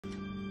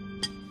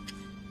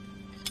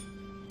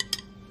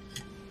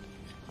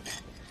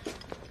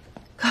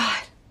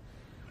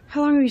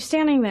How long were you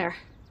standing there?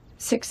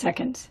 6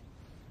 seconds.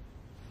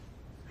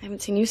 I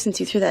haven't seen you since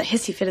you threw that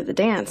hissy fit at the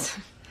dance.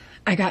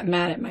 I got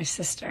mad at my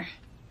sister.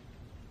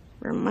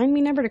 Remind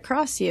me never to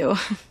cross you.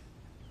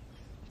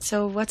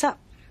 So what's up?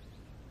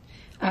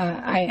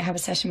 I have a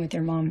session with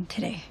your mom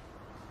today.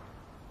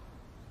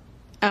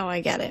 Oh,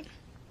 I get it.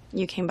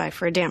 You came by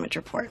for a damage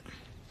report.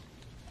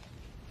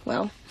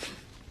 Well,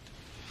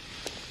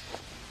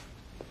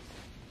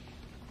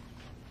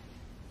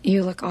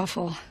 you look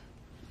awful.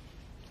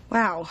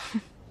 Wow.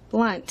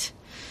 Blunt.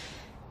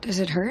 Does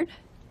it hurt?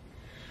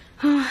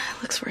 Oh,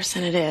 it looks worse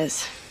than it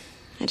is.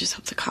 I just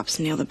hope the cops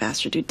nail the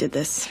bastard who did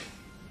this.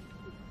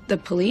 The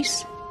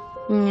police?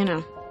 You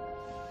know,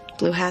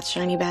 blue hats,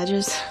 shiny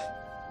badges.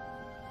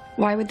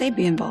 Why would they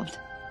be involved?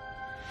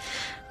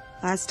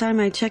 Last time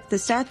I checked the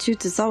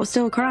statutes, assault was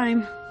still a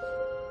crime.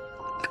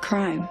 A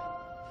crime?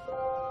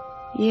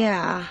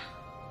 Yeah.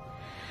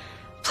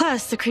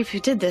 Plus, the creep who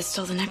did this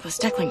stole the necklace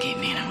Declan gave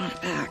me, and I want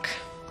it back.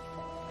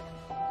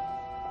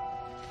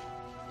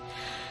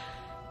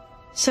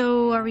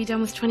 So, are we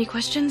done with 20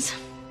 questions?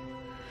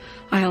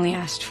 I only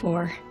asked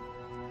 4.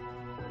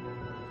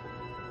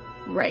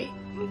 Right.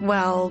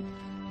 Well,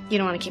 you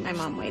don't want to keep my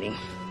mom waiting.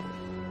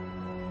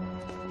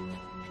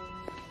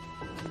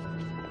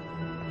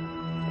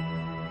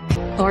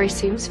 Lori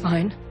seems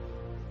fine.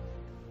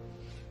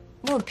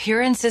 Well,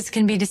 appearances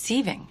can be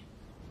deceiving.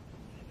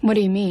 What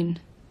do you mean?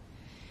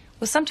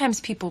 Well, sometimes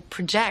people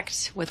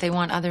project what they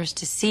want others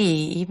to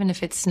see, even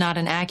if it's not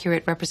an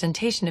accurate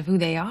representation of who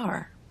they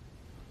are.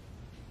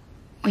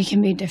 We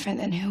can be different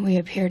than who we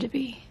appear to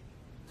be.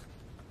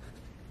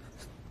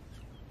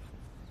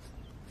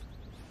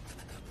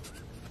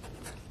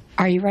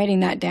 Are you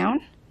writing that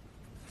down?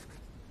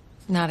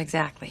 Not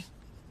exactly.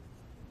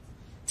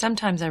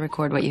 Sometimes I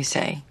record what you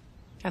say.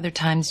 Other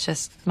times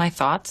just my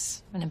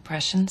thoughts and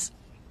impressions.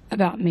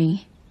 About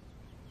me?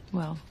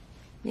 Well,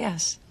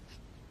 yes.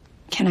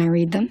 Can I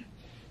read them?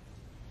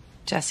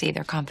 Jessi,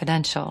 they're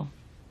confidential.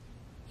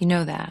 You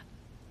know that.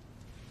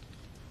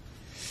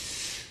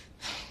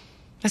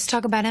 Let's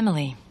talk about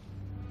Emily.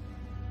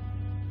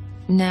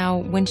 Now,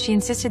 when she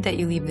insisted that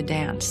you leave the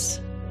dance,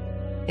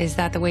 is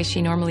that the way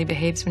she normally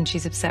behaves when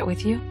she's upset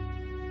with you?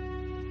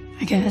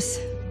 I guess.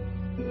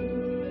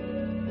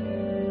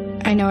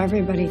 I know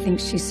everybody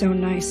thinks she's so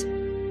nice,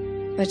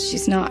 but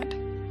she's not.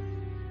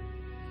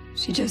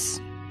 She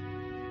just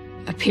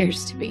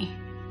appears to be.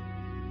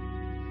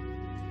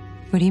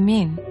 What do you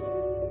mean?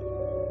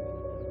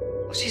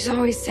 She's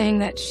always saying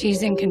that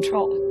she's in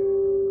control,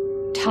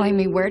 telling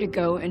me where to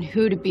go and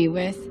who to be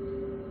with.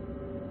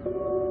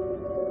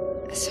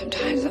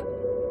 Sometimes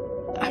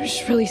I'm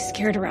just really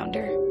scared around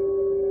her.